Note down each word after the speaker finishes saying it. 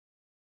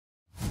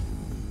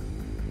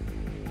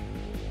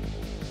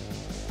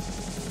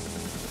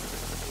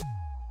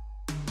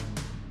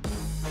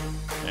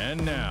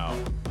And now,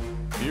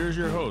 here's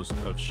your host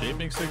of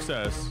Shaping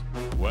Success,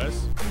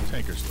 Wes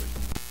Tankersley.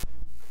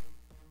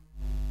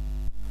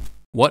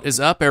 What is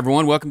up,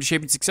 everyone? Welcome to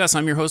Shaping Success.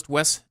 I'm your host,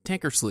 Wes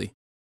Tankersley.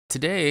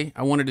 Today,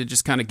 I wanted to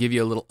just kind of give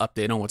you a little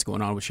update on what's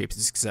going on with Shaping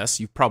Success.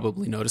 You've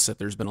probably noticed that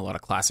there's been a lot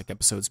of classic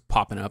episodes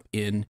popping up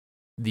in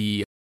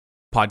the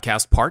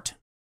podcast part.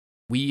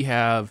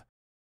 I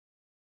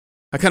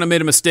kind of made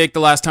a mistake the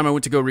last time I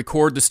went to go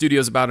record. The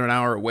studio's about an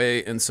hour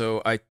away, and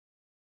so I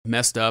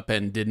messed up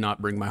and did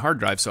not bring my hard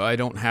drive. So I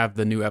don't have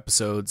the new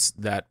episodes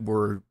that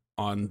were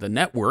on the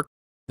network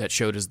that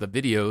showed as the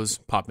videos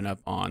popping up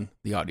on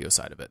the audio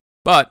side of it.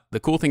 But the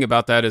cool thing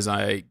about that is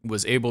I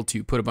was able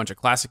to put a bunch of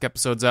classic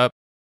episodes up.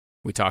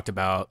 We talked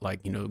about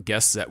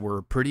guests that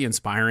were pretty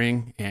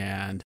inspiring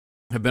and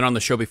have been on the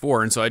show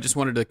before. And so I just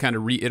wanted to kind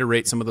of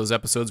reiterate some of those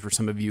episodes for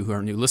some of you who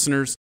are new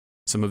listeners,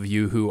 some of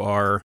you who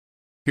are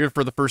here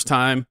for the first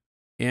time,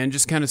 and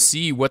just kind of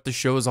see what the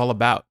show is all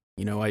about.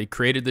 I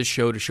created this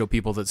show to show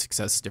people that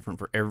success is different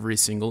for every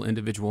single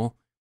individual.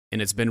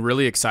 And it's been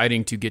really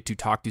exciting to get to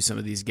talk to some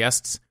of these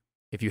guests.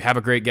 If you have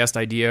a great guest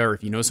idea, or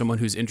if you know someone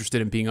who's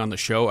interested in being on the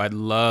show, I'd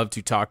love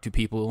to talk to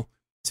people.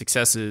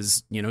 Success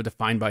is,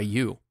 defined by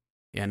you.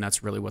 And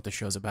that's really what the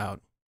show's about.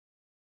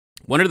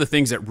 One of the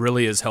things that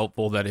really is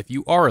helpful, that if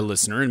you are a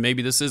listener, and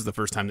maybe this is the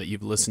first time that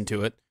you've listened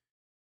to it,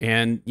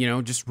 and,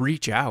 just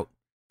reach out.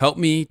 Help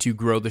me to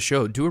grow the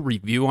show. Do a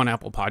review on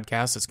Apple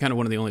Podcasts. It's kind of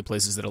one of the only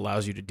places that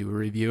allows you to do a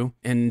review.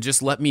 And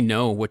just let me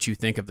know what you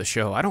think of the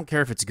show. I don't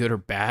care if it's good or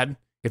bad.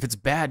 If it's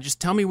bad, just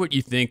tell me what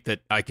you think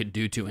that I could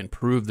do to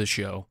improve the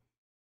show.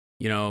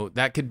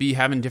 That could be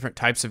having different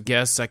types of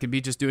guests. That could be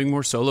just doing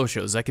more solo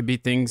shows. That could be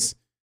things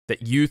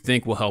that you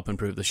think will help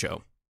improve the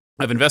show.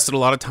 I've invested a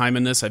lot of time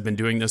in this. I've been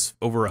doing this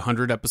over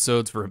 100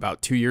 episodes for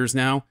about 2 years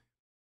now,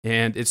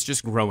 and it's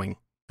just growing.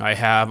 I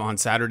have on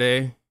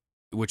Saturday,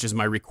 which is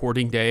my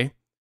recording day,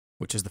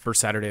 which is the first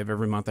Saturday of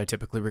every month, I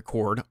typically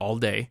record all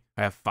day.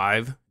 I have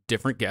 5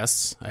 different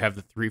guests. I have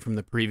the 3 from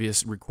the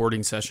previous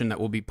recording session that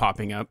will be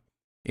popping up,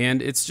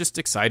 and it's just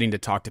exciting to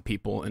talk to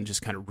people and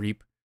just kind of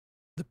reap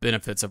the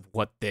benefits of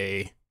what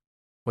they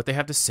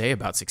have to say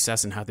about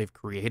success and how they've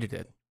created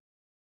it.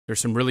 There's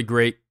some really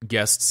great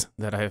guests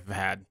that I've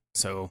had,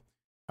 so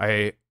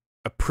I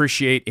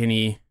appreciate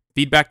any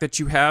feedback that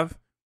you have.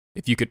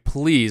 If you could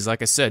please,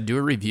 like I said, do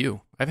a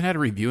review. I haven't had a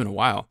review in a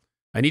while.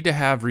 I need to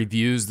have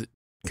reviews that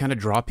kind of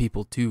draw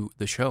people to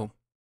the show.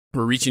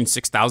 We're reaching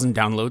 6,000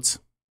 downloads.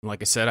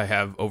 Like I said, I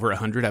have over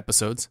 100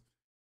 episodes.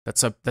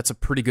 That's a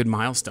pretty good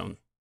milestone.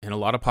 And a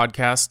lot of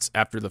podcasts,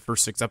 after the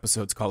first 6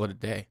 episodes, call it a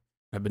day.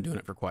 I've been doing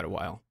it for quite a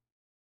while.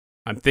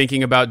 I'm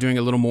thinking about doing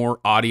a little more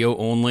audio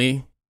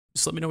only.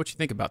 Just let me know what you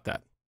think about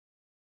that.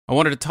 I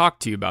wanted to talk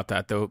to you about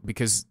that, though,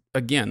 because,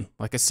 again,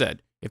 like I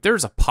said, if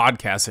there's a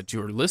podcast that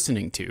you're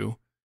listening to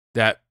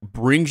that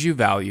brings you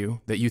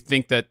value, that you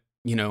think that,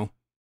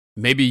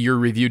 maybe your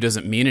review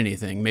doesn't mean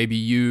anything, maybe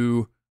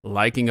you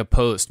liking a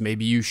post,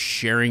 maybe you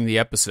sharing the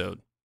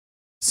episode,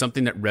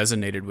 something that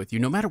resonated with you,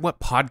 no matter what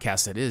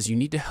podcast it is, you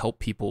need to help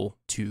people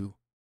to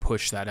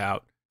push that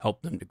out,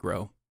 help them to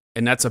grow.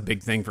 And that's a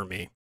big thing for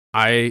me.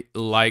 I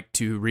like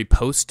to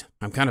repost.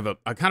 I'm kind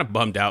of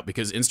bummed out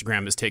because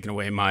Instagram has taken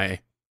away my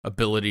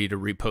ability to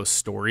repost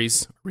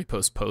stories,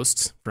 repost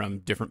posts from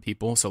different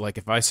people. So like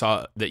if I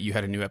saw that you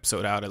had a new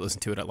episode out, I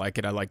listened to it, I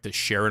like to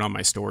share it on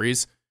my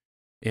stories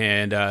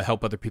and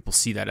help other people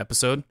see that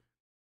episode.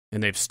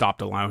 And they've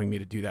stopped allowing me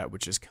to do that,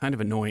 which is kind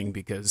of annoying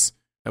because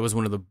that was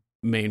one of the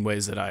main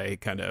ways that I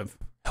kind of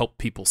helped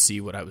people see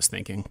what I was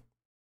thinking.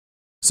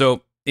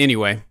 So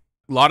anyway,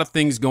 a lot of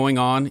things going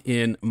on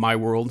in my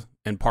world.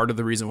 And part of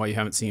the reason why you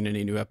haven't seen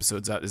any new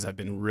episodes out is I've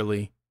been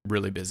really,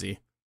 really busy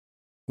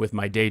with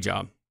my day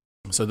job.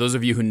 So those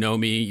of you who know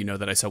me, you know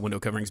that I sell window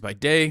coverings by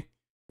day.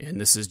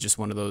 And this is just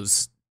one of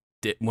those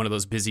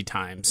busy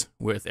times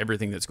with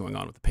everything that's going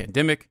on with the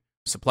pandemic,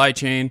 supply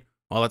chain,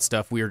 all that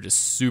stuff. We are just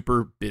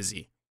super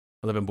busy.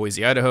 I live in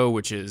Boise, Idaho,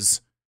 which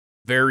is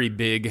very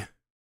big.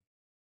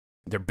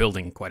 They're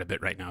building quite a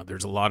bit right now.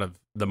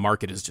 The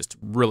market is just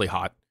really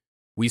hot.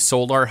 We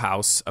sold our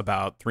house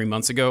about 3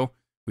 months ago.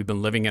 We've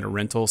been living in a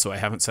rental, so I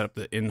haven't set up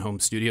the in-home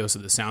studio, so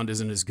the sound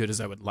isn't as good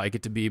as I would like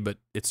it to be, but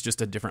it's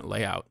just a different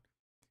layout.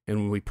 And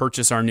when we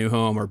purchase our new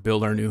home or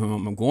build our new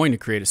home, I'm going to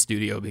create a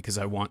studio because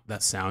I want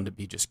that sound to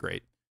be just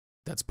great.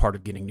 That's part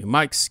of getting new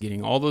mics,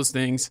 getting all those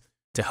things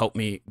to help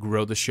me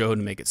grow the show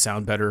and make it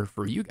sound better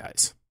for you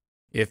guys.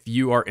 If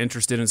you are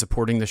interested in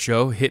supporting the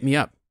show, hit me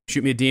up.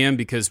 Shoot me a DM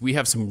because we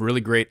have some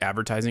really great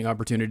advertising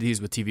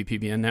opportunities with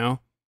TVPBN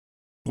now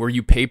where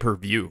you pay per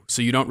view.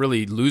 So you don't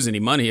really lose any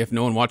money. If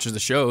no one watches the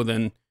show,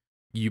 then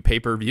you pay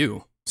per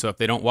view. So if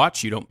they don't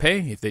watch, you don't pay.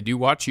 If they do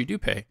watch, you do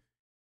pay,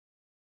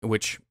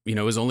 which,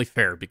 is only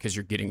fair because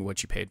you're getting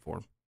what you paid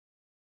for.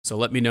 So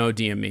let me know,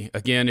 DM me.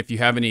 Again, if you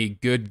have any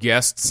good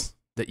guests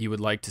that you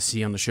would like to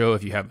see on the show,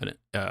 if you have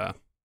a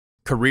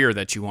career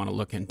that you want to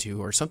look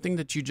into or something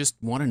that you just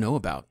want to know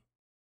about,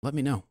 let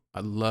me know.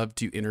 I'd love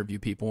to interview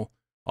people.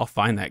 I'll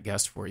find that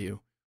guest for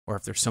you. Or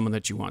if there's someone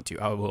that you want to,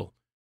 I will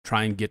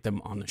try and get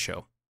them on the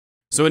show.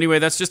 So anyway,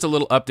 that's just a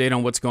little update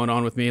on what's going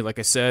on with me. Like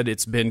I said,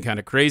 it's been kind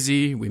of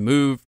crazy. We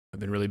moved. I've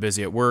been really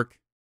busy at work,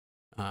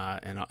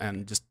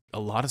 and just a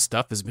lot of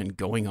stuff has been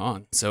going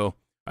on. So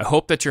I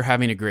hope that you're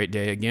having a great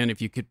day. Again,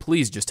 if you could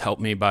please just help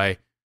me by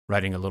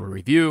writing a little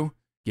review,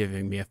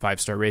 giving me a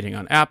 5-star rating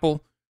on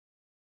Apple.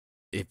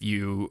 If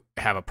you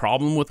have a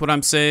problem with what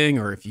I'm saying,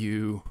 or if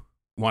you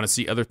want to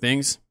see other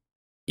things,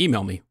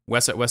 email me,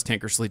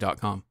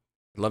 wes@westankersley.com.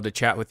 I'd love to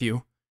chat with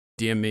you.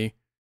 DM me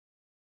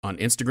on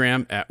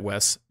Instagram at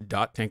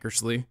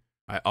wes.tankersley.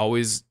 I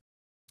always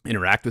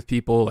interact with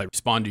people. I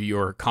respond to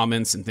your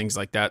comments and things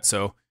like that.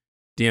 So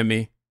DM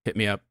me, hit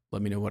me up,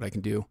 let me know what I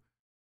can do.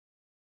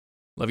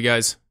 Love you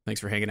guys. Thanks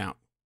for hanging out.